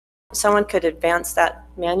someone could advance that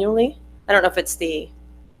manually. I don't know if it's the,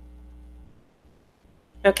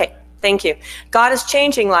 okay, thank you. God is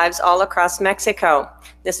changing lives all across Mexico.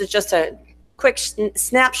 This is just a quick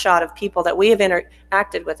snapshot of people that we have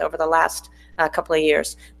interacted with over the last couple of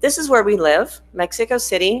years. This is where we live, Mexico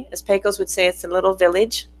City. As Pecos would say, it's a little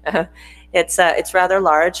village. It's rather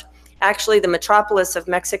large. Actually, the metropolis of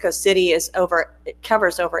Mexico City it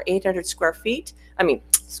covers over 800 square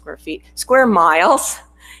miles,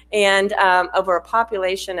 and over a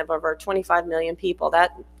population of over 25 million people.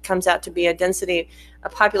 That comes out to be a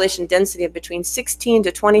population density of between 16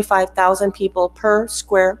 to 25,000 people per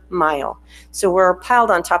square mile. So we're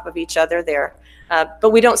piled on top of each other there,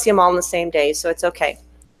 but we don't see them all on the same day, so it's okay.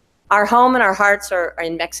 Our home and our hearts are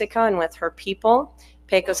in Mexico and with her people.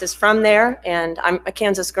 Pecos is from there, and I'm a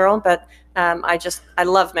Kansas girl, but I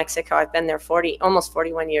love Mexico. I've been there almost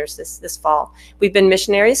 41 years this fall. We've been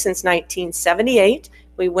missionaries since 1978.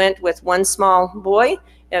 We went with one small boy.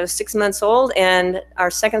 He was 6 months old, and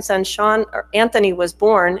our second son, Anthony, was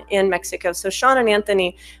born in Mexico. So Sean and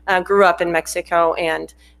Anthony grew up in Mexico,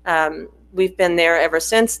 and we've been there ever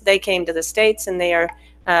since. They came to the States, and they are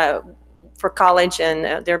for college,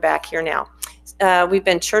 and they're back here now. We've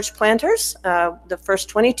been church planters. The first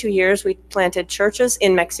 22 years, we planted churches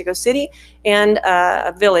in Mexico City and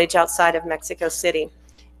a village outside of Mexico City.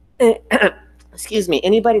 Excuse me.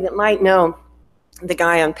 Anybody that might know the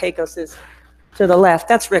guy on Pecos is to the left.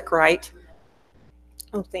 That's Rick Wright.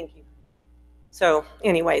 Oh, thank you. So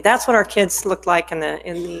anyway, that's what our kids looked like in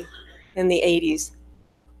the 80s.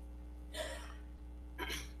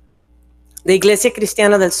 The Iglesia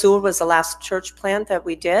Cristiana del Sur was the last church plant that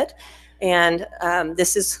we did. And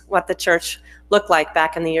this is what the church looked like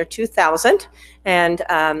back in the year 2000. And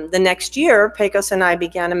the next year, Pecos and I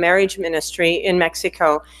began a marriage ministry in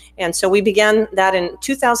Mexico. And so we began that in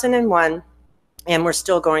 2001, and we're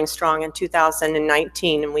still going strong in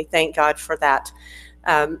 2019, and we thank God for that.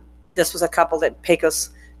 This was a couple that Pecos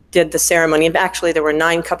did the ceremony. Actually, there were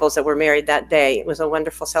 9 couples that were married that day. It was a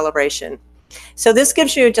wonderful celebration. So this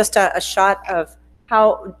gives you just a shot of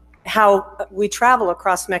how we travel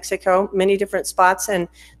across Mexico, many different spots, and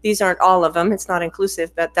these aren't all of them. It's not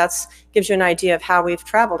inclusive, but gives you an idea of how we've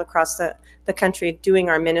traveled across the country doing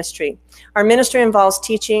our ministry. Our ministry involves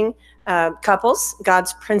teaching couples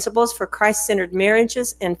God's principles for Christ-centered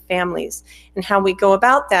marriages and families. And how we go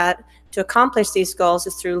about that to accomplish these goals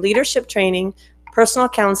is through leadership training, personal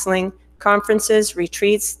counseling, conferences,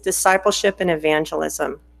 retreats, discipleship, and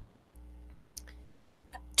evangelism.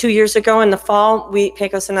 2 years ago in the fall,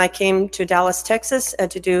 Pecos and I came to Dallas, Texas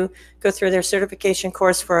to go through their certification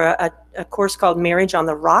course for a course called Marriage on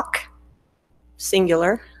the Rock,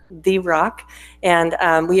 singular, the Rock. And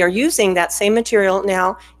we are using that same material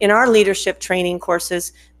now in our leadership training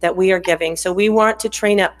courses that we are giving. So we want to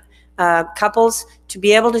train up couples to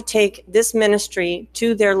be able to take this ministry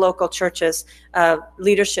to their local churches,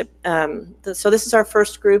 leadership. So this is our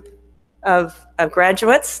first group of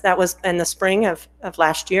graduates. That was in the spring of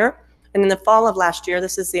last year. And in the fall of last year,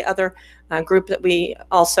 this is the other group that we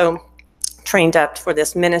also trained up for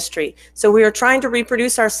this ministry. So we are trying to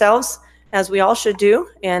reproduce ourselves, as we all should do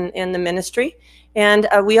in the ministry. And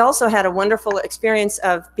we also had a wonderful experience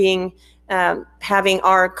of having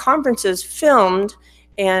our conferences filmed,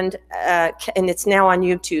 and it's now on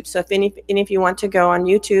YouTube. So if any of you want to go on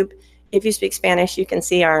YouTube, if you speak Spanish, you can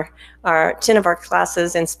see our 10 of our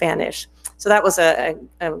classes in Spanish. So that was a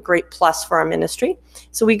great plus for our ministry.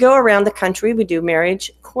 So we go around the country. We do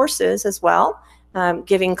marriage courses as well,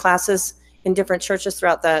 giving classes in different churches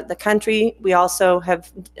throughout the country. We also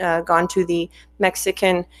have gone to the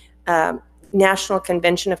Mexican National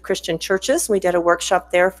Convention of Christian Churches. We did a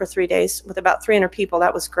workshop there for 3 days with about 300 people.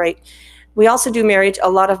 That was great. We also do a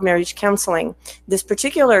lot of marriage counseling. This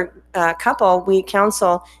particular couple we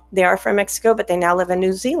counsel, they are from Mexico, but they now live in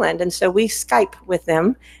New Zealand. And so we Skype with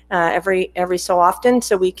them every so often,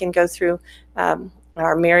 so we can go through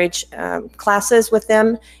our marriage classes with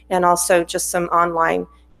them, and also just some online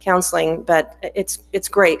counseling. But it's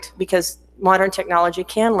great because modern technology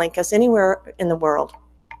can link us anywhere in the world.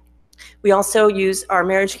 We also use our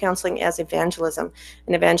marriage counseling as an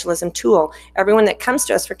evangelism tool. Everyone that comes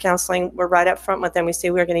to us for counseling, we're right up front with them. We say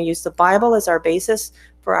we're going to use the Bible as our basis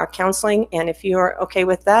for our counseling, and if you are okay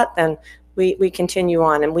with that, then we continue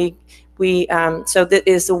on. And so that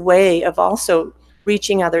is a way of also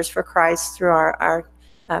reaching others for Christ through our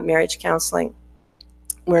marriage counseling.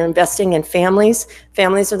 We're investing in families.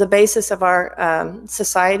 Families are the basis of our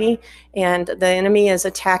society, and the enemy is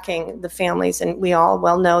attacking the families, and we all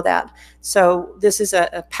well know that. So this is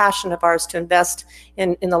a passion of ours to invest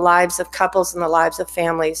in the lives of couples and the lives of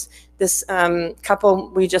families. This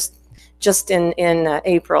couple we just just in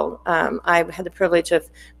April, I had the privilege of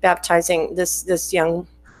baptizing this young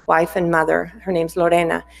wife and mother. Her name's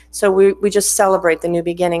Lorena. So we just celebrate the new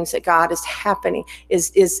beginnings that God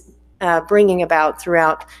is bringing about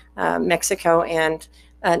throughout Mexico, and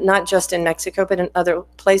not just in Mexico, but in other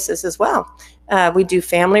places as well. We do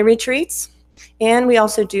family retreats, and we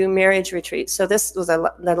also do marriage retreats. So this was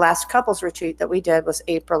the last couples retreat that we did was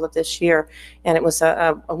April of this year, and it was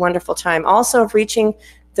a wonderful time. Also of reaching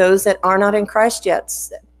those that are not in Christ yet.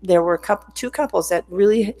 There were two couples that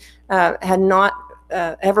really had not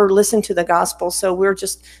ever listened to the gospel. So we're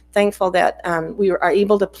just thankful that we are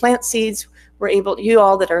able to plant seeds. We're able, you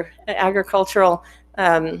all that are agricultural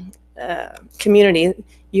community,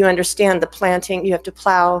 you understand the planting. You have to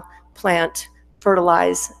plow, plant,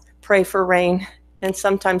 fertilize, pray for rain, and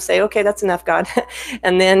sometimes say, okay, that's enough, God,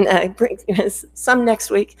 and then bring some next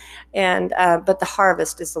week. And but the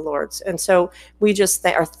harvest is the Lord's, and so we just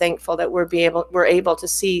are thankful that we're able to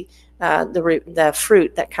see the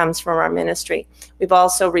fruit that comes from our ministry. We've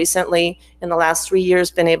also recently, in the last 3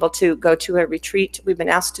 years, been able to go to a retreat. We've been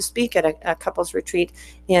asked to speak at a couples retreat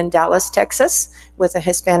in Dallas, Texas, with a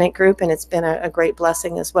Hispanic group, and it's been a great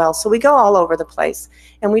blessing as well. So we go all over the place,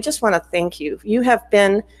 and we just want to thank you. You have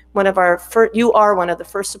been you are one of the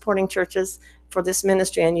first supporting churches for this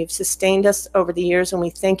ministry, and you've sustained us over the years, and we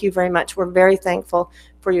thank you very much. We're very thankful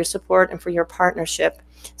for your support and for your partnership.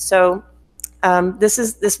 So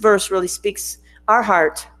this verse really speaks our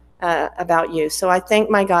heart about you. So I thank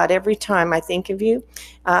my God every time I think of you.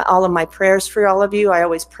 All of my prayers for all of you, I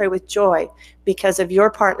always pray with joy because of your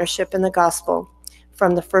partnership in the gospel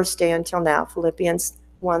from the first day until now. Philippians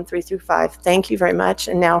 1:3-5. Thank you very much.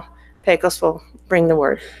 And now Pecos will bring the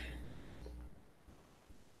word.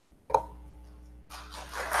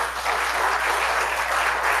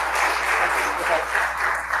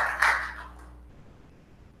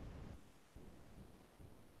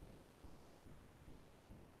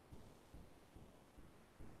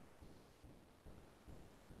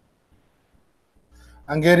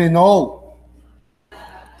 I'm getting old,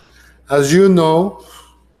 as you know,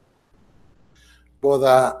 but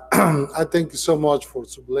I thank you so much for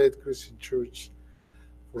Sublette Christian Church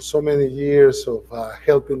for so many years of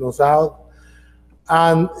helping us out.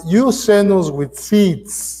 And you send us with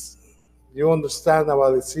seeds. You understand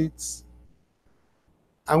about the seeds?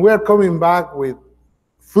 And we are coming back with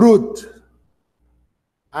fruit.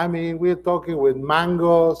 I mean, we're talking with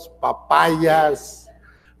mangoes, papayas,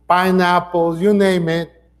 pineapples, you name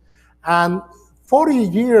it. And 40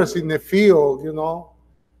 years in the field, you know,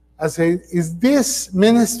 I say, is this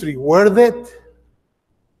ministry worth it?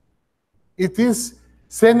 It is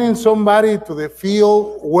sending somebody to the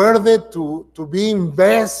field worth it to be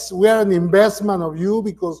invest. We are an investment of you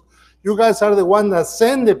because you guys are the one that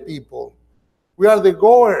send the people. We are the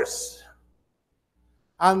goers.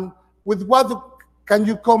 And with what can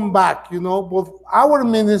you come back, you know? But our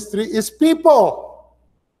ministry is people.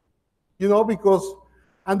 You know, because,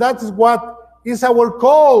 and that is what is our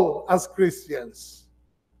call as Christians.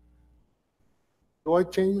 Do I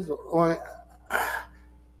change?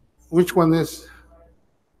 Which one is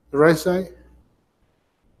the right side?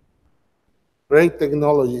 Great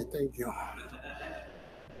technology, thank you.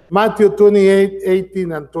 Matthew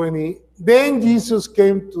 28:18-20. Then Jesus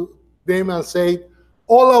came to them and said,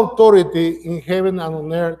 all authority in heaven and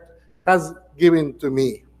on earth has given to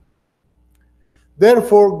me.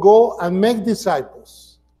 Therefore, go and make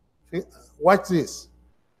disciples. Watch this.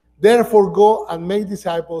 Therefore, go and make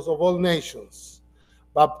disciples of all nations.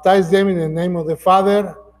 Baptize them in the name of the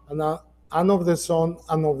Father, and of the Son,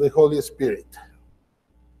 and of the Holy Spirit.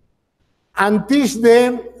 And teach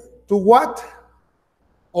them to what?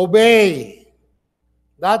 Obey.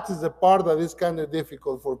 That is the part that is kind of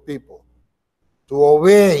difficult for people. To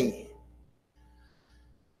obey.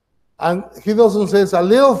 And he doesn't say a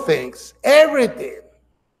little things, everything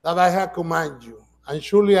that I have commanded you. And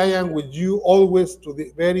surely I am with you always to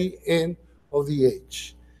the very end of the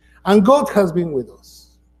age. And God has been with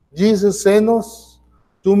us. Jesus sent us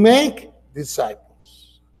to make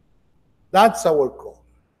disciples. That's our call.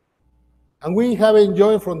 And we have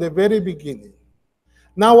enjoyed from the very beginning.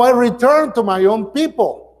 Now I return to my own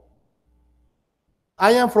people.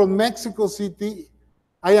 I am from Mexico City.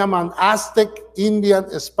 I am an Aztec, Indian,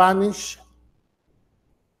 Spanish.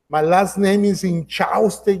 My last name is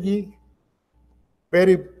Inchaustegui.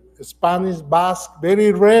 Very Spanish, Basque,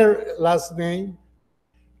 very rare last name.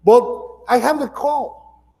 But I have the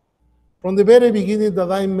call from the very beginning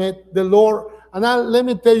that I met the Lord. And let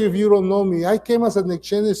me tell you, if you don't know me, I came as an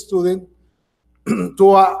exchange student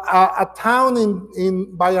to a town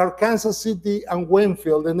in by Arkansas City and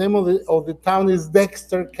Winfield. The name of the town is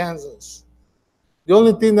Dexter, Kansas. The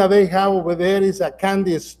only thing that they have over there is a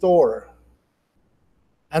candy store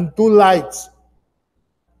and 2 lights,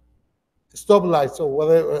 stop lights or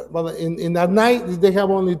whatever. But in the night, they have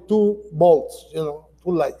only 2 bulbs, 2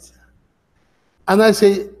 lights. And I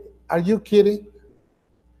say, are you kidding?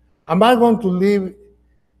 Am I going to live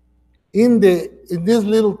in this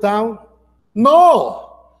little town?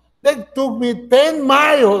 No, they took me 10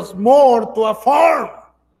 miles more to a farm.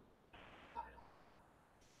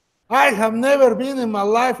 I have never been in my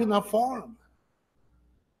life in a farm.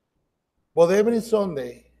 But every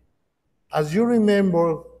Sunday, as you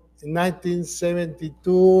remember, in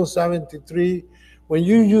 1972, 73, when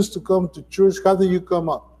you used to come to church, how do you come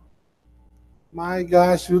up? My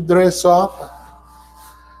gosh, you dress up.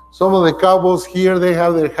 Some of the cowboys here, they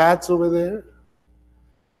have their hats over there.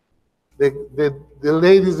 The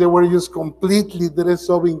ladies, they were just completely dressed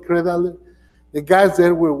up incredibly. The guys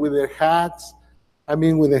there were with their hats.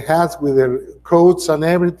 With the hats, with their coats and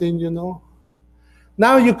everything,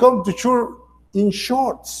 Now you come to church in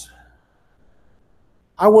shorts.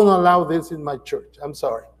 I won't allow this in my church. I'm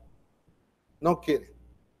sorry. No kidding.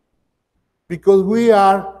 Because we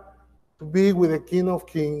are to be with the King of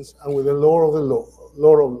Kings and with the Lord of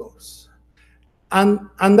Lords. And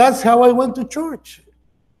that's how I went to church.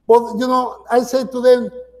 But, I said to them,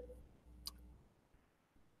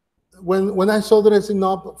 when I saw dressing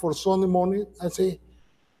up for Sunday morning, I say,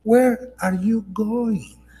 where are you going?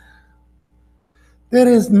 There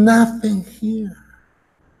is nothing here.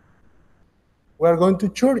 We are going to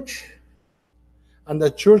church. And the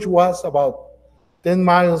church was about 10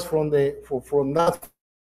 miles from that.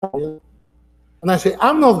 And I say,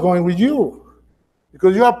 I'm not going with you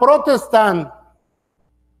because you are Protestant.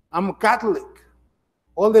 I'm Catholic.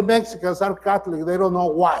 All the Mexicans are Catholic. They don't know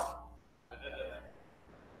why.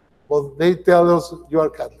 But they tell us you are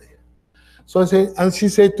Catholic. So I say, and she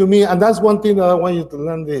said to me, and that's one thing that I want you to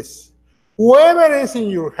learn this. Whoever is in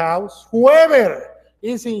your house,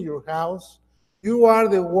 you are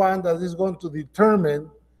the one that is going to determine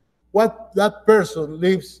what that person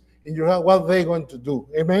lives in your house, what they're going to do.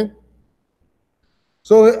 Amen?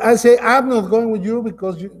 So I say, I'm not going with you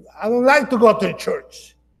because I don't like to go to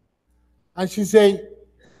church. And she say,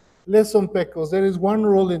 listen, Pecos, there is one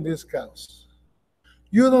rule in this house.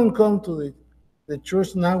 You don't come to the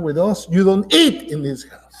church now with us. You don't eat in this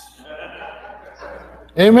house.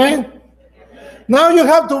 Amen? Now you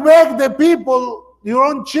have to beg the people, your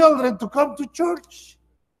own children, to come to church.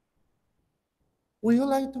 Would you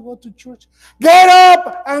like to go to church? Get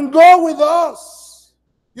up and go with us.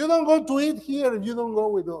 You don't go to eat here if you don't go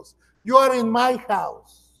with us. You are in my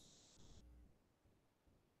house.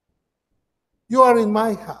 You are in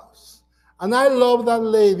my house. And I love that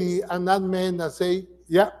lady and that man that say,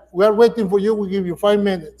 yeah, we are waiting for you. We'll give you 5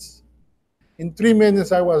 minutes. In 3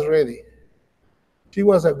 minutes, I was ready. She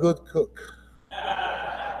was a good cook.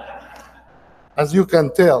 As you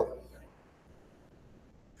can tell.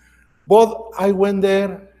 But I went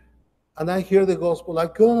there and I hear the gospel. I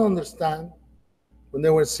couldn't understand when they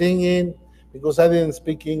were singing because I didn't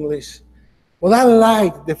speak English. But I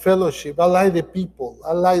like the fellowship. I like the people.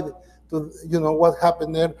 I like what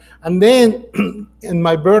happened there. And then in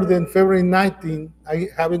my birthday, in February 19, I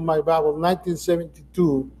have in my Bible,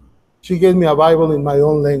 1972, she gave me a Bible in my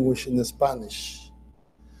own language, in Spanish.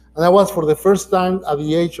 And I was, for the first time at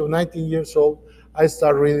the age of 19 years old, I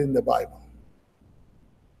started reading the Bible.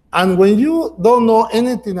 And when you don't know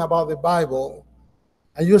anything about the Bible,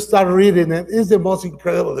 and you start reading it, it's the most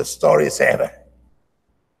incredible stories ever.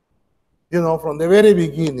 From the very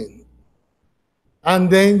beginning.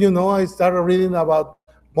 And then, I started reading about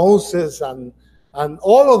Moses and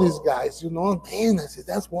all of these guys, and I said,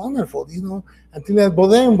 that's wonderful,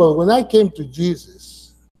 But when I came to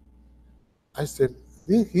Jesus, I said,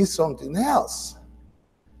 he's something else.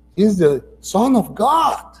 He's the Son of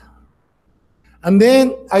God. And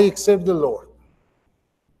then I accept the Lord.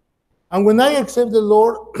 And when I accept the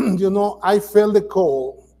Lord, I felt the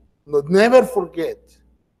call. But never forget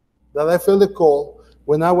that I felt the call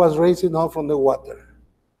when I was raising up from the water.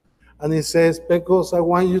 And he says, Pecos, I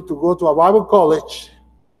want you to go to a Bible college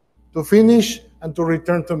to finish and to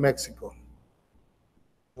return to Mexico.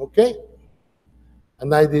 Okay?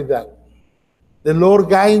 And I did that. The Lord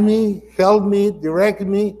guided me, helped me, directed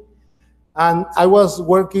me. And I was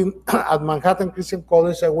working at Manhattan Christian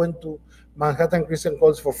College. I went to Manhattan Christian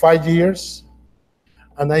College for 5 years.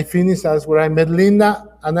 And I finished. That's where I met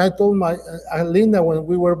Linda. And I told Linda, when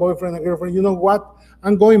we were boyfriend and girlfriend, you know what?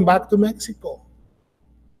 I'm going back to Mexico.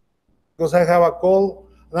 Because I have a call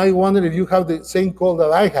And I wonder if you have the same call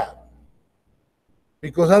that I have.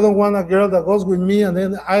 Because I don't want a girl that goes with me and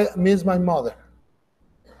then I miss my mother,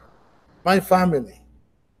 my family.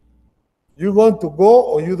 You going to go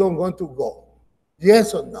or you don't want to go?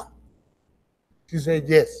 Yes or no? She said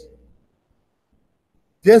yes.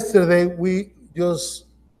 Yesterday, we just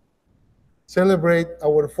celebrate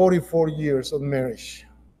our 44 years of marriage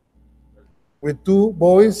with two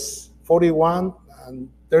boys, 41 and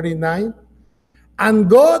 39. And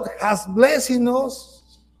God has blessed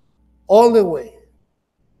us all the way.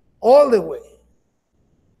 All the way.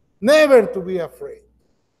 Never to be afraid.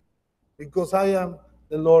 Because I am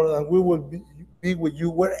the Lord and we will be with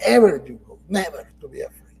you wherever you go. Never to be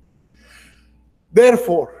afraid.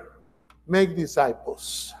 Therefore, make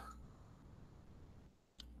disciples.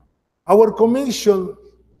 Our commission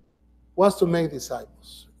was to make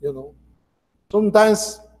disciples, you know.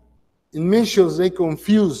 Sometimes in missions they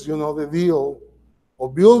confuse, you know, the deal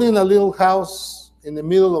of building a little house in the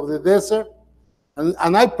middle of the desert.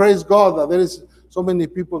 And I praise God that there is so many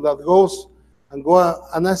people that goes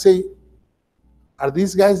and I say, are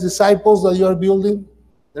these guys disciples that you are building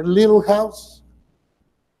their little house?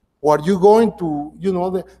 Or are you going to, you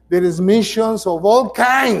know, there is missions of all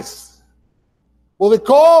kinds. Well, the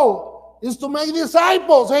call is to make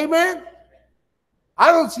disciples, amen?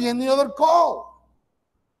 I don't see any other call.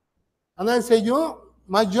 And I say, you know,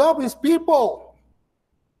 my job is people.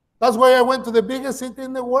 That's why I went to the biggest city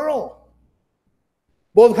in the world.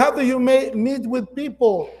 But how do you meet with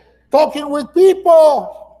people? Talking with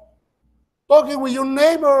people. Talking with your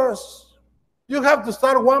neighbors. You have to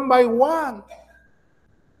start one by one.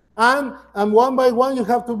 And one by one you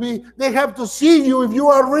have to be, they have to see you if you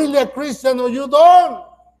are really a Christian or you don't.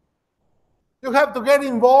 You have to get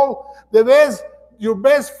involved. Your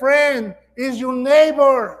best friend is your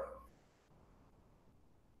neighbor.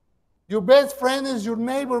 Your best friend is your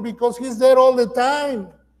neighbor because he's there all the time.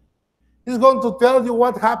 He's going to tell you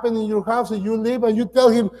what happened in your house and you leave and you tell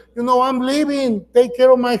him, you know, I'm leaving, take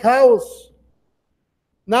care of my house.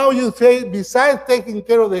 Now you say, besides taking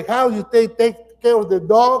care of the house, you take care of the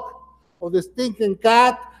dog or the stinking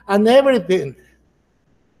cat and everything.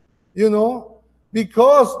 You know,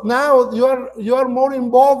 because now you are more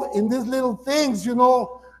involved in these little things, you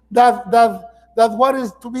know, that what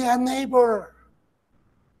is to be a neighbor.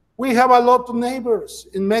 We have a lot of neighbors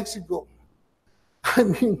in Mexico. I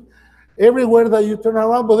mean, everywhere that you turn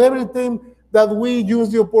around, but everything that we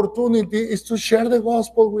use the opportunity is to share the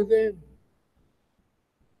gospel with them.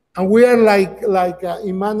 And we are like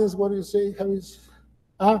Imanes, what do you say?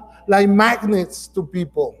 Like magnets to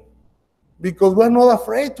people. Because we're not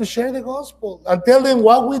afraid to share the gospel and tell them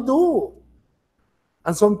what we do.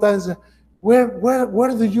 And sometimes, where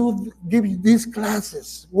do you give these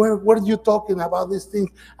classes? Where are you talking about these things?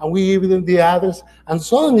 And we give them the address. And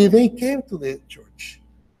suddenly they came to the church.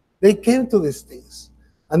 They came to these things.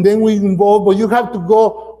 And then we involve, but you have to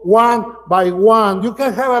go one by one. You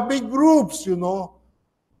can have a big groups, you know.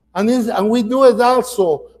 And we do it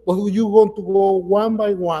also. But you're going to go one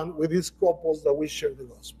by one with these couples that we share the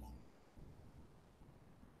gospel.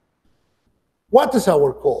 What is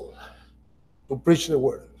our call? To preach the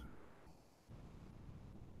word.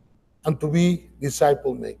 And to be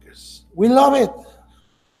disciple makers. We love it.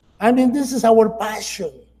 I mean, this is our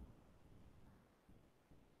passion.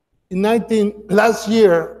 Last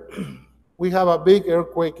year, we have a big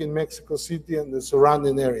earthquake in Mexico City and the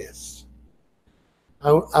surrounding areas.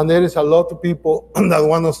 And there is a lot of people that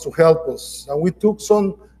want us to help us. And we took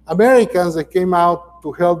some Americans that came out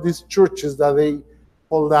to help these churches that they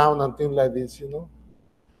fall down and things like this, you know.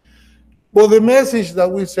 But the message that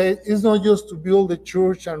we say is not just to build a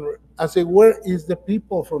church and I say, where is the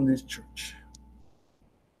people from this church?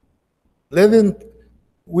 Let them,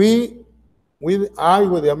 with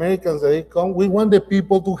the Americans that they come, we want the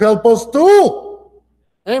people to help us too.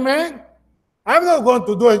 Amen. I'm not going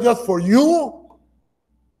to do it just for you.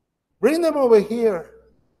 Bring them over here.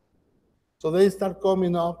 So they start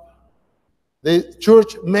coming up. The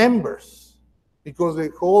church members, because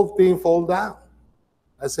the whole thing fall down.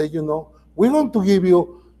 I say, you know, we're going to give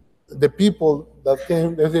you the people that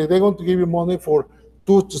came, they're going to give you money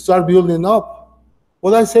to start building up.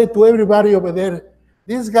 But I say to everybody over there,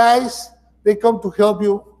 these guys, they come to help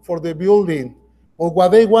you for the building. But what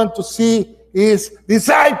they want to see is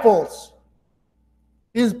disciples.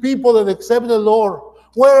 Is people that accept the Lord.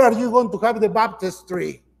 Where are you going to have the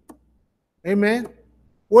baptistry? Amen?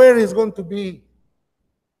 Where is going to be?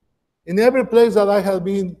 In every place that I have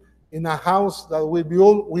been, in a house that we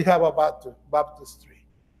build, we have a baptistry.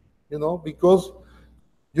 You know, because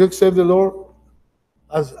you accept the Lord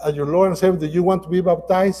as your Lord and Savior. Do you want to be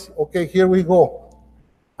baptized? Okay, here we go.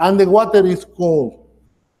 and the water is cold.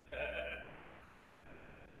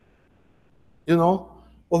 You know,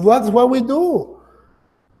 but that's what we do.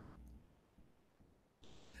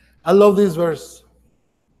 I love this verse.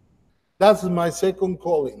 That's my second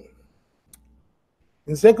calling.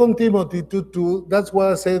 In 2 Timothy 2:2, that's what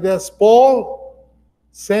I say. There's Paul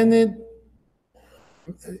sending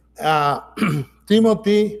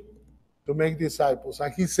Timothy to make disciples.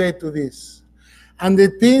 And he said to this, and the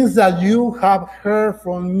things that you have heard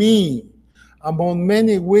from me among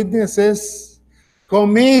many witnesses,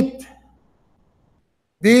 commit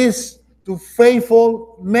this to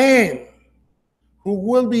faithful men who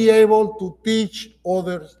will be able to teach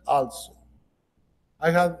others also.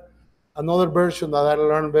 I have another version that I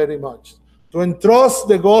learned very much. To entrust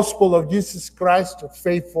the gospel of Jesus Christ to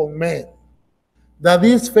faithful men, that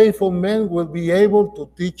these faithful men will be able to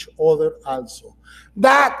teach others also.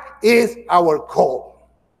 That is our call.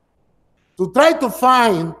 To try to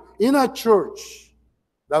find in a church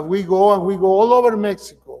that we go, and we go all over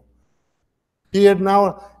Mexico. Here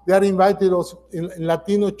now, they are invited us in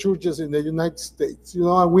Latino churches in the United States, you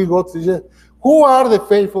know, and we go to, who are the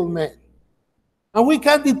faithful men? And we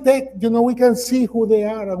can detect, you know, we can see who they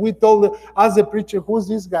are. And we told, as a preacher, who's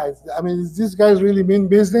these guys? I mean, is these guys really mean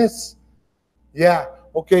business? Yeah,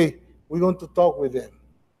 okay, we're going to talk with them.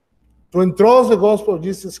 To entrust the gospel of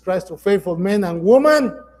Jesus Christ to faithful men and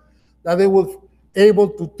women, that they will be able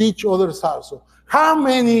to teach others also. How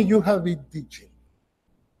many you have been teaching?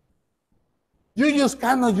 You just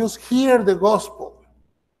cannot just hear the gospel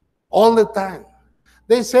all the time.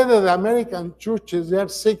 They say that the American churches, they are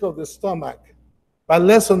sick of the stomach by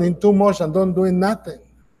listening too much and don't doing nothing.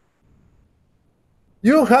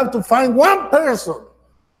 You have to find one person.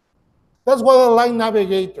 That's what I like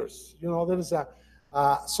navigators. You know, there's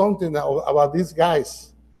something about these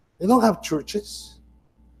guys. They don't have churches.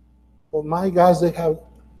 But my guys, they have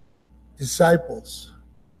disciples.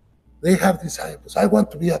 They have disciples. I want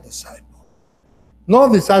to be a disciple.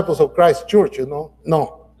 Not disciples of Christ Church, you know.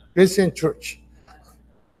 No, Christian church.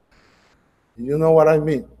 You know what I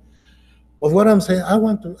mean. But what I'm saying, I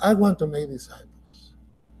want to make disciples.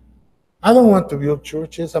 I don't want to build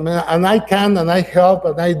churches. I mean, and I can, and I help,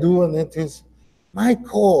 and I do, and it is. My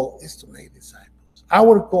call is to make disciples.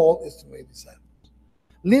 Our call is to make disciples.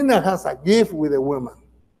 Linda has a gift with a woman.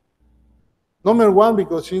 Number one,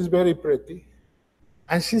 because she's very pretty,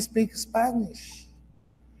 and she speaks Spanish.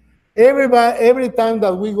 Every time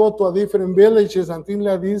that we go to a different villages and things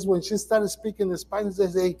like this, when she starts speaking Spanish, they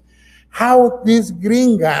say, how this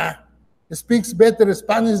gringa speaks better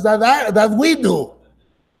Spanish than we do.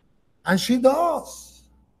 And she does,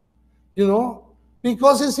 you know,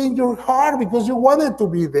 because it's in your heart, because you wanted to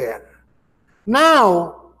be there.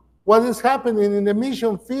 Now, what is happening in the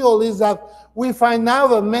mission field is that we find out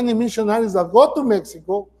that many missionaries that go to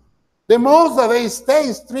Mexico, the most that they stay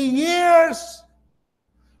is 3 years.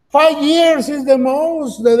 5 years is the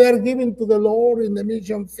most that they're giving to the Lord in the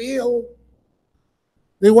mission field.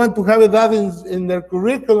 They want to have that in their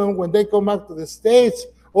curriculum when they come back to the States.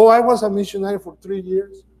 Oh, I was a missionary for 3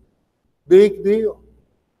 years. Big deal.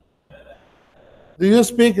 Do you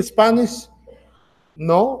speak Spanish?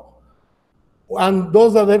 No. And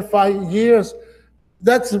those are there 5 years.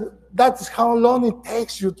 That's how long it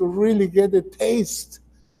takes you to really get a taste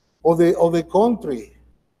of the country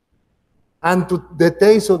and to the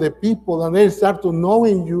taste of the people, and they start to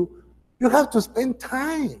knowing you. You have to spend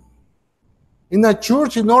time. In a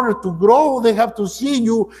church, in order to grow, they have to see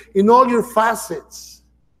you in all your facets,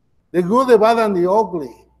 the good, the bad, and the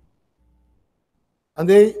ugly. And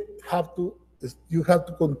you have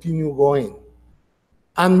to continue going.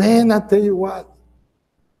 And man, I tell you what,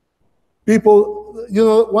 people, you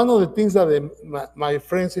know, one of the things that my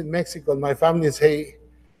friends in Mexico and my family say,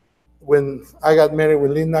 when I got married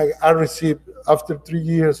with Linda, I received, after 3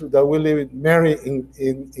 years that we live with Mary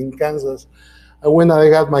in Kansas, when I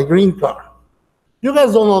got my green card. You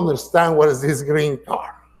guys don't understand what is this green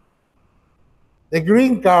card. The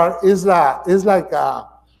green card is like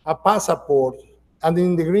a passport, and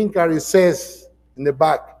in the green card it says in the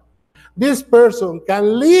back, this person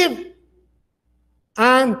can live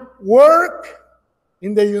and work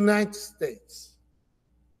in the United States.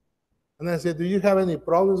 And I said, do you have any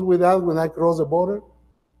problems with that when I cross the border?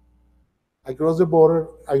 I cross the border,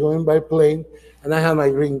 I go in by plane, and I have my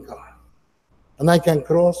green card. And I can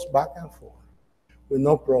cross back and forth with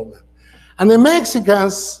no problem. And the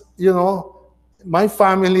Mexicans, you know, my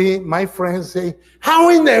family, my friends say, how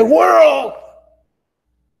in the world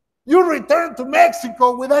you return to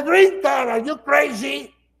Mexico with a green card? Are you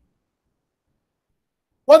crazy?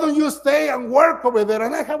 Why don't you stay and work over there?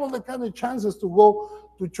 And I have all the kind of chances to go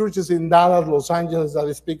to churches in Dallas, Los Angeles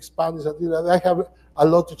that speak Spanish. I have a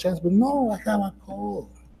lot of chance, but no, I have a call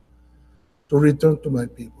to return to my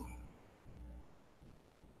people.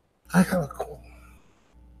 I have a call.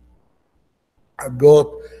 God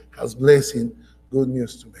has blessing good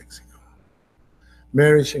news to Mexico.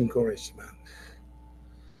 Marriage encouragement.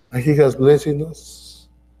 And He has blessed us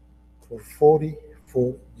for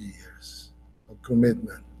 44 years of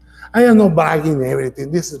commitment. I am not bragging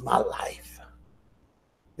everything. This is my life.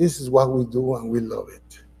 This is what we do and we love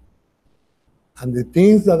it. And the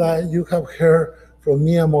things that you have heard from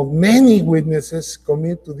me among many witnesses,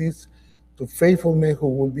 commit to this, to faithful men who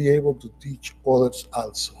will be able to teach others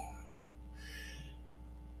also.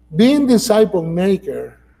 Being disciple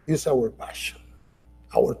maker is our passion.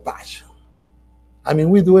 Our passion. I mean,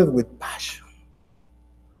 we do it with passion.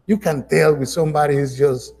 You can tell with somebody who's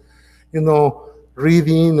just,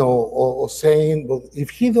 reading or saying, but if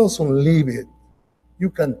he doesn't live it, you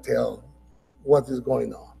can tell what is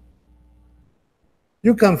going on.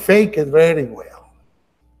 You can fake it very well.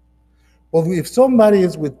 But if somebody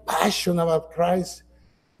is with passion about Christ,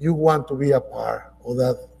 you want to be a part of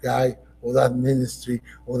that guy or that ministry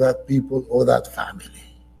or that people or that family.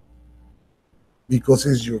 Because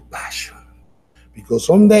it's your passion. Because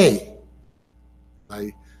someday,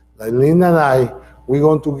 like Linda and I, we're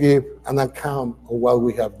going to give an account of what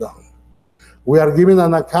we have done. We are giving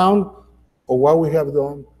an account of what we have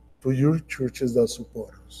done to your churches that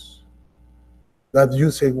support us. That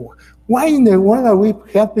you say, why in the world are we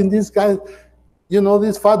helping this guy,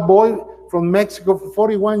 this fat boy from Mexico for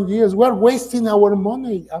 41 years? We're wasting our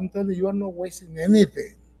money. I'm telling you, you are not wasting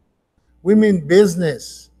anything. We mean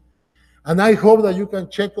business. And I hope that you can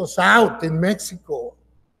check us out in Mexico.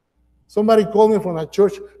 Somebody called me from a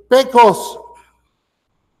church, Pecos.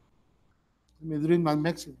 Let me drink my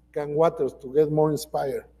Mexican waters to get more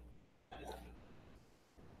inspired.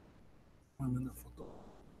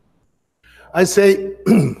 I say,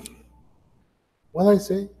 what I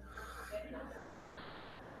say?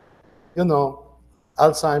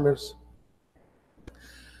 Alzheimer's.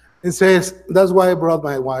 It says, that's why I brought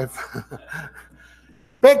my wife.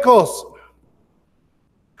 Pecos.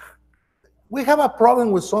 We have a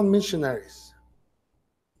problem with some missionaries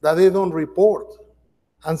that they don't report.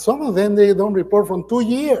 And some of them, they don't report from 2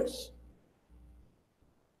 years.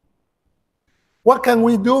 What can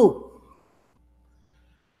we do?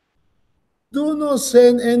 Do not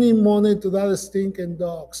send any money to that stinking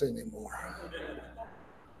dogs anymore.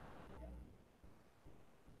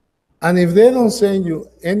 And if they don't send you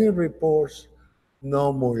any reports,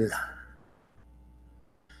 no mullah.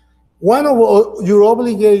 One of your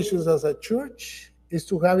obligations as a church is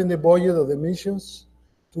to have in the budget of the missions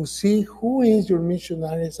to see who is your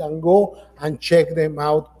missionaries and go and check them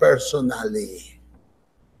out personally.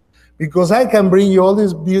 Because I can bring you all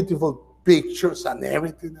these beautiful pictures and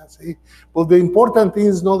everything, but the important thing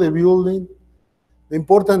is not the building. The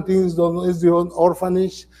important thing is the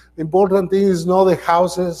orphanage. The important thing is not the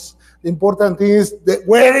houses. The important thing is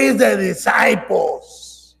where is the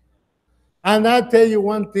disciples? And I tell you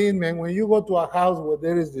one thing, man, when you go to a house where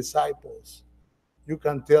there is disciples, you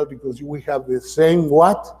can tell because we have the same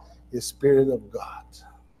what? The Spirit of God.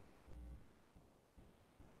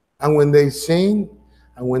 And when they sing,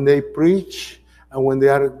 and when they preach, and when they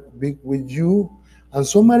are big with you, and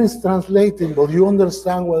somebody's translating, but you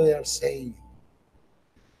understand what they are saying.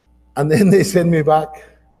 And then they send me back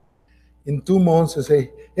in 2 months and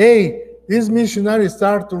say, hey, this missionary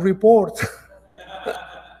start to report.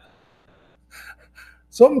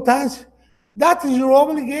 Sometimes that is your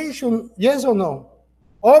obligation, yes or no?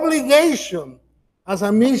 Obligation as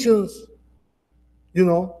a missions,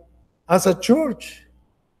 as a church.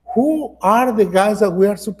 Who are the guys that we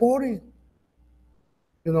are supporting?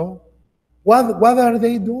 What are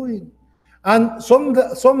they doing? And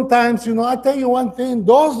sometimes, I tell you one thing,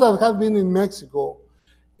 those that have been in Mexico,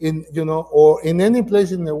 or in any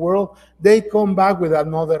place in the world, they come back with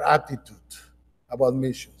another attitude about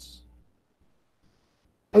missions.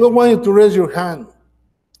 I don't want you to raise your hand,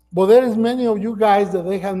 but there is many of you guys that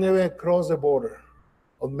they have never crossed the border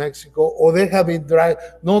of Mexico, or they have been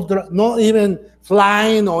not even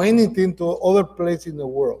flying or anything to other places in the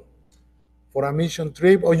world for a mission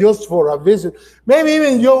trip or just for a visit. Maybe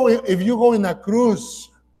even if you go in a cruise,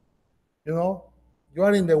 you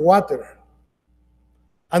are in the water.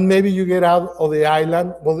 And maybe you get out of the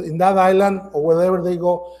island, but in that island or wherever they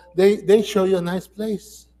go, they show you a nice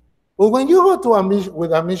place. But when you go to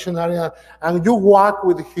with a missionary and you walk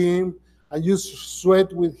with him and you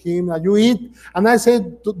sweat with him and you eat, and I say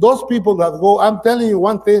to those people that go, I'm telling you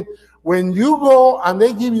one thing, When you go and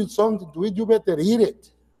they give you something to eat, you better eat it.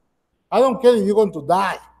 I don't care if you're going to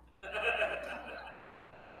die.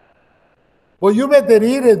 But you better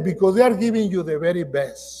eat it because they are giving you the very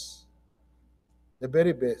best. The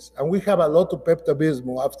very best. And we have a lot of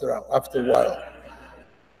Pepto-Bismol after a while.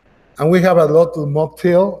 And we have a lot of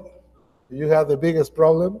mocktail. You have the biggest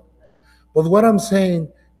problem. But what I'm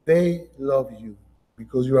saying, they love you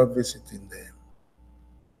because you are visiting them.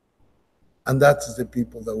 And that's the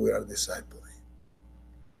people that we are discipling.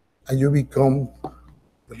 And you become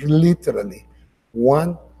literally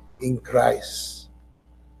one in Christ.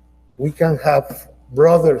 We can have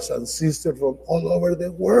brothers and sisters from all over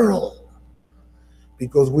the world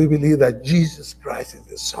because we believe that Jesus Christ is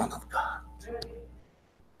the Son of God.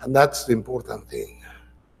 And that's the important thing.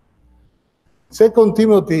 2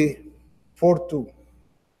 Timothy 4:2.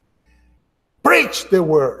 Preach the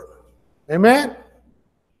word. Amen?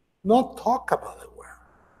 Not talk about the word.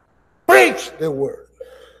 Preach the word.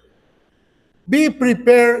 Be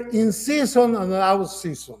prepared in season and out of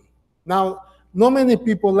season. Now, not many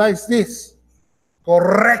people like this.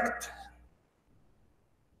 Correct.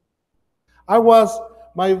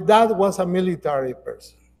 My dad was a military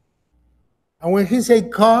person. And when he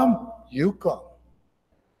said come, you come.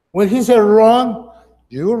 When he said run,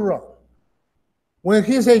 you run. When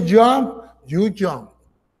he said jump, you jump.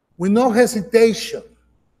 With no hesitation.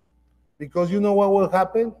 Because you know what will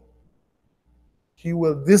happen? He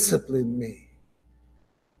will discipline me.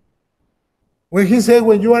 When he said,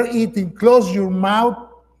 when you are eating, close your mouth.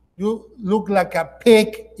 You look like a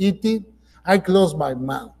pig eating. I close my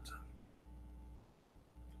mouth.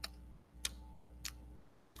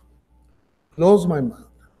 Close my mouth.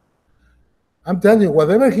 I'm telling you,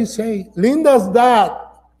 whatever he say, Linda's dad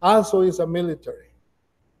also is a military.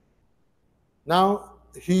 Now,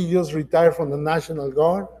 he just retired from the National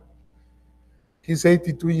Guard. He's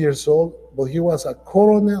 82 years old, but he was a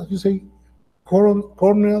colonel,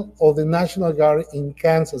 colonel of the National Guard in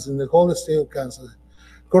Kansas, in the whole state of Kansas,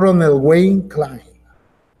 Colonel Wayne Klein.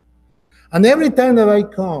 And every time that I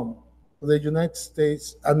come to the United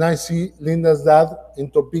States and I see Linda's dad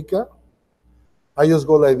in Topeka, I just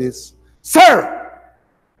go like this, sir!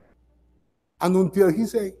 And until he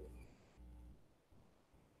say,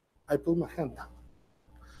 I put my hand down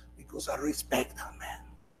because I respect that man.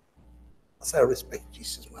 As I respect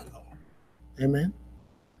Jesus, my Lord. Amen?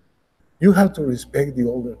 You have to respect the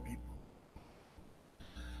older people.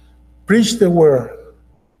 Preach the word.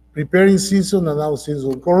 Prepare in season and out of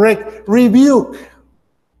season. Correct. Rebuke.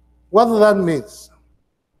 What does that mean?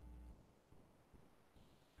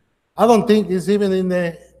 I don't think it's even in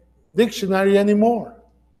the dictionary anymore.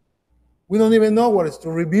 We don't even know what is to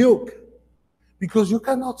rebuke. Because you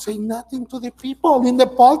cannot say nothing to the people in the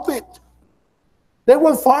pulpit. They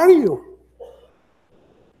will fire you.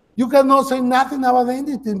 You cannot say nothing about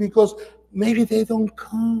anything because maybe they don't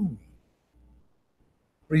come.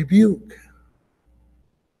 Rebuke.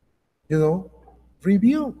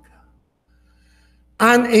 Rebuke.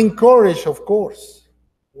 And encourage, of course.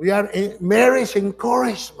 We are in marriage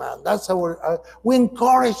encouragement. That's we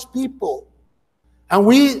encourage people. And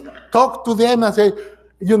we talk to them and say,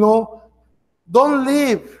 don't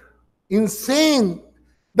live in sin.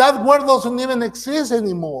 That word doesn't even exist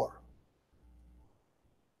anymore.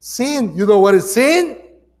 Sin, you know what is sin?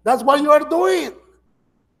 That's what you are doing.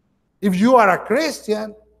 If you are a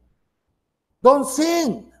Christian, don't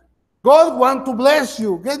sin. God wants to bless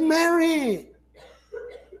you. Get married.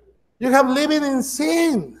 You have living in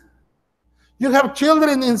sin. You have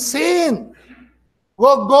children in sin.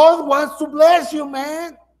 Well, God wants to bless you,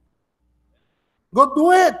 man. Go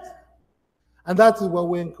do it. And that is what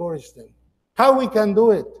we encourage them. How we can do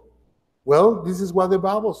it? Well, this is what the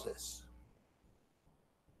Bible says.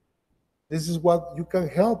 This is what you can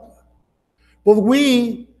help. But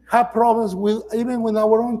we have problems even with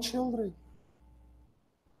our own children.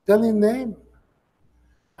 Telling them.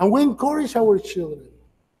 And we encourage our children.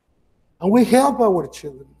 And we help our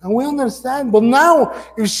children. And we understand. But now,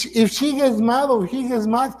 if she gets mad or he gets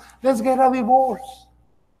mad, let's get a divorce.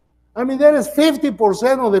 I mean, there is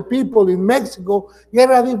 50% of the people in Mexico get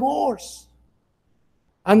a divorce.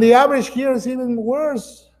 And the average here is even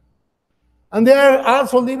worse. And they are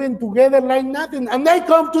also living together like nothing. And they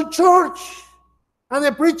come to church. And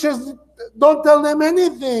the preachers don't tell them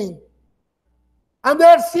anything. And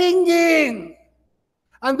they're singing.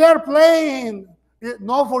 And they're playing.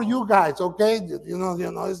 Not for you guys, okay?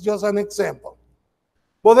 It's just an example.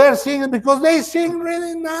 But they're singing because they sing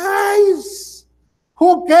really nice.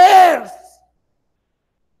 Who cares?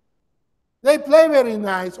 They play very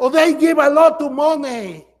nice. Or they give a lot of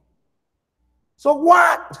money. So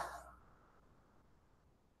what?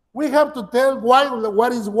 We have to tell white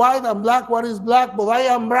what is white and black what is black, but I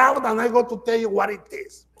am brown and I go to tell you what it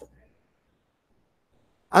is.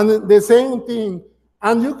 And the same thing.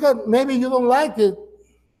 And you can, maybe you don't like it,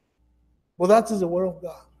 but that is the word of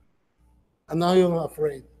God. And now you're not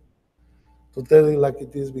afraid to tell it like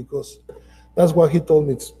it is, because that's what he told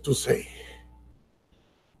me to say.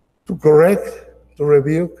 To correct, to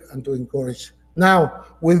rebuke, and to encourage. Now,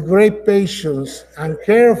 with great patience and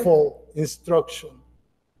careful instruction.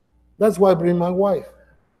 That's why I bring my wife.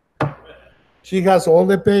 She has all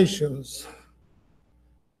the patience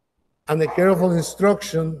and the careful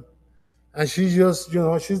instruction, and she just,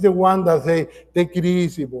 she's the one that say, take it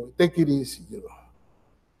easy, boy, take it easy,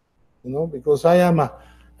 because I am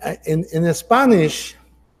in Spanish,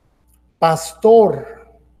 pastor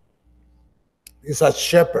is a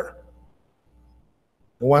shepherd,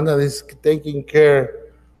 the one that is taking care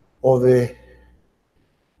of the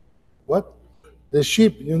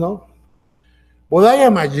sheep, But I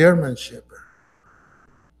am a German shepherd.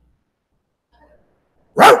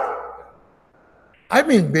 I'm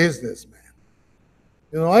in business, man.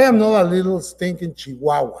 I am not a little stinking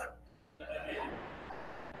Chihuahua.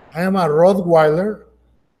 I am a Rottweiler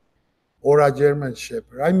or a German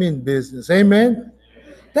shepherd. I'm in business. Amen?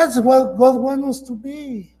 That's what God wants us to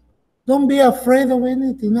be. Don't be afraid of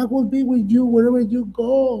anything. I will be with you wherever you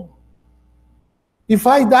go. If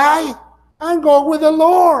I die, I go with the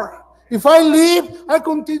Lord. If I live, I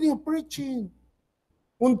continue preaching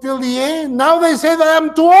until the end. Now they say that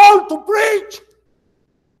I'm too old to preach.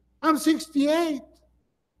 I'm 68.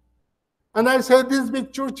 And I said, these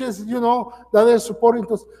big churches, that they're supporting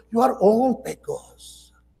us, you are old,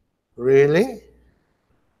 Pecos. Really?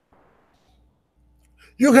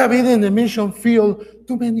 You have been in the mission field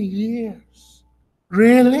too many years.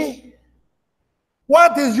 Really?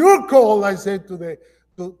 What is your call? I said to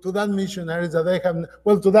that missionaries that they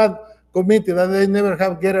have, to that committee that they never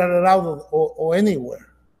have get out or anywhere.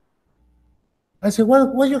 I said,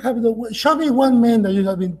 what you have to, show me one man that you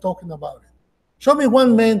have been talking about it. Show me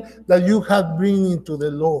one man that you have bring into the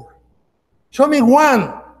Lord. Show me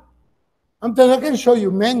one. I'm telling you, I can show you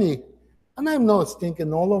many. And I'm not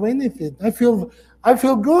thinking all of anything. I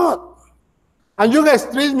feel good. And you guys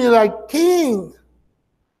treat me like king.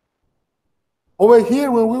 Over here,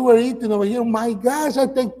 when we were eating over here, my gosh, I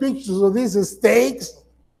take pictures of these steaks.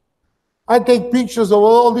 I take pictures of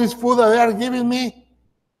all this food that they are giving me.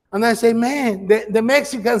 And I say, man, the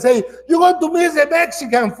Mexicans say, you're going to miss the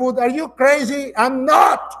Mexican food. Are you crazy? I'm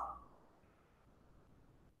not.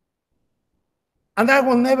 And I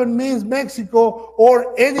will never miss Mexico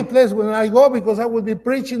or any place when I go, because I will be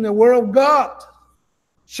preaching the word of God,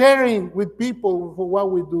 sharing with people for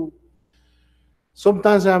what we do.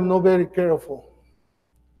 Sometimes I'm not very careful,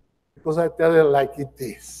 because I tell it like it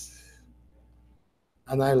is.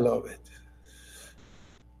 And I love it,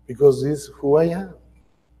 because this is who I am.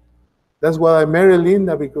 That's why I marry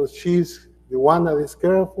Linda, because she's the one that is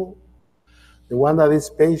careful, the one that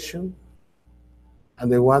is patient,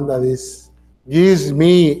 and the one that gives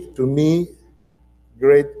to me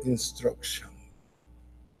great instruction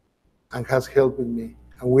and has helped me.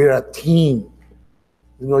 And we're a team.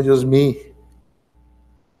 It's not just me.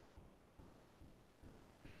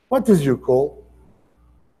 What is your call?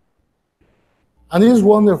 And it's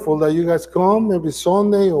wonderful that you guys come every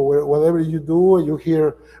Sunday or whatever you do, and you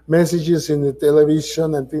hear messages in the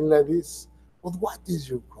television and things like this. But what is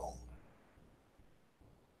your call?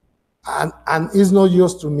 And it's not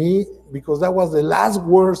just to me, because that was the last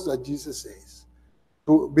words that Jesus says.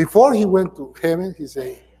 Before he went to heaven, he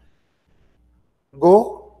said,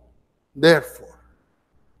 go, therefore,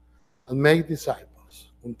 and make disciples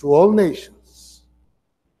unto all nations.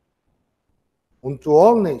 Unto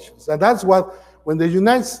all nations. And that's what, when the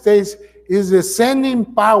United States is the sending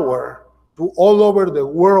power to all over the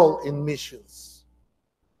world in missions.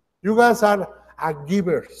 You guys are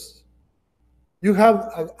givers. You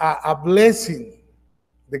have a blessing.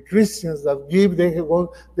 The Christians that give, they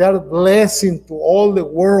are a blessing to all the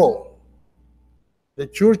world. The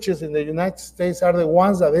churches in the United States are the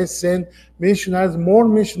ones that they send missionaries,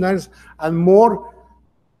 and more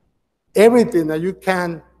everything that you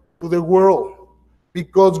can to the world.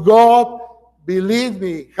 Because God, believe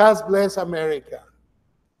me, has blessed America.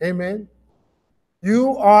 Amen.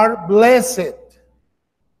 You are blessed.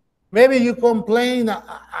 Maybe you complain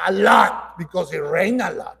a lot because it rained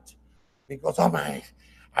a lot. Because, oh my,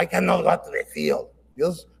 I cannot go to the field.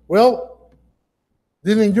 Well,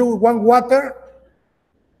 didn't you want water?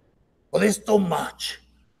 But it's too much.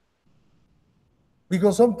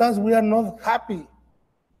 Because sometimes we are not happy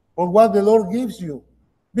for what the Lord gives you.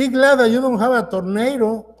 Be glad that you don't have a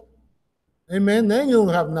tornado. Amen. Then you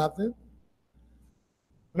don't have nothing.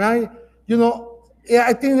 Now, you know, yeah,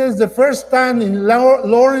 I think it's the first time in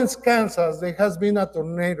Lawrence, Kansas, there has been a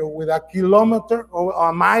tornado with a kilometer or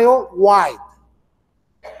a mile wide.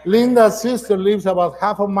 Linda's sister lives about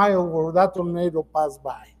half a mile where that tornado passed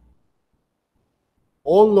by.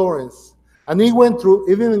 All Lawrence. And he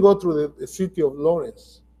didn't go through the city of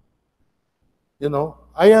Lawrence. You know,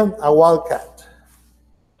 I am a wildcat.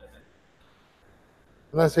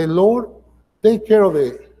 And I say, Lord, take care of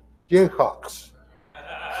the Jayhawks.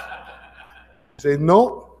 He said,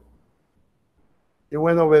 no. He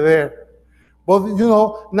went over there. But, you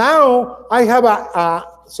know, now I have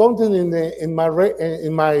something in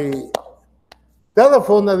my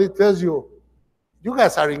telephone that it tells you, you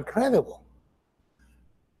guys are incredible.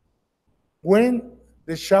 When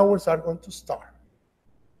the showers are going to start.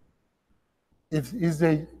 If it's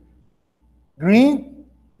the green,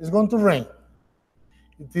 it's going to rain.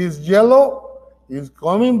 It is yellow, it's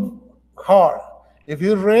coming hard. If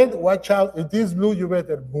it's red, watch out. If it's blue, you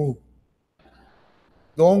better move.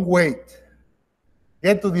 Don't wait.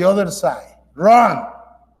 Get to the other side. Run.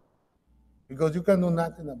 Because you can do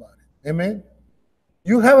nothing about it. Amen?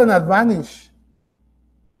 You have an advantage.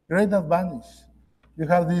 Great advantage. You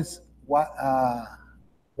have this,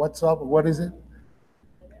 what's up? What is it?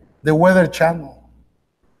 The Weather Channel.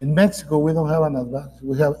 In Mexico, we don't have an advantage.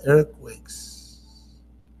 We have earthquakes.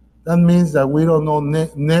 That means that we don't know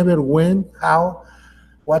never when, how,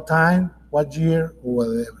 what time, what year, or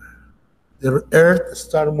whatever. The earth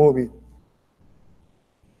starts moving.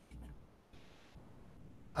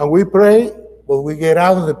 And we pray, but we get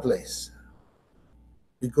out of the place.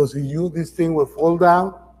 Because in you, this thing will fall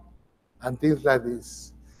down and things like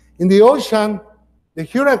this. In the ocean, the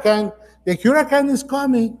hurricane is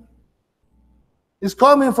coming. It's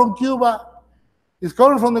coming from Cuba. It's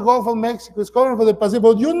coming from the Gulf of Mexico. It's coming from the Pacific.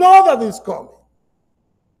 But you know that it's coming.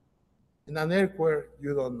 In an earthquake,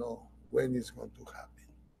 you don't know when it's going to happen.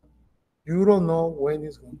 You don't know when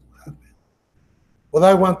it's going to happen. But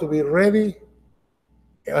I want to be ready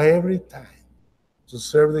every time to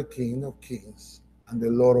serve the King of Kings and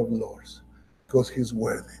the Lord of Lords, because he's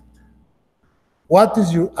worth it. What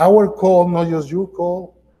is our call, not just your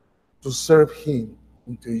call, to serve him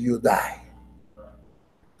until you die.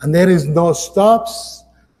 And there is no stops.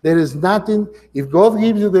 There is nothing. If God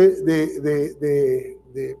gives you the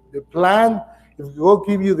plan, if God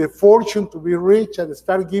gives you the fortune to be rich and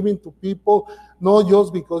start giving to people, not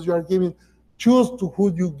just because you are giving, choose to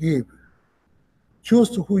who you give. Choose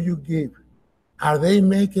to who you give. Are they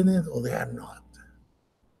making it or they are not?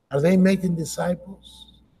 Are they making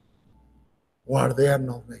disciples or they are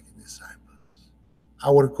not making disciples?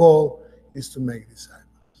 Our goal is to make disciples.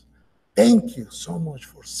 Thank you so much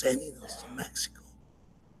for sending us to Mexico.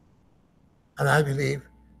 And I believe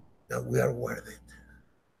that we are worth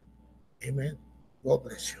it. Amen. God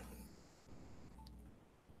bless you.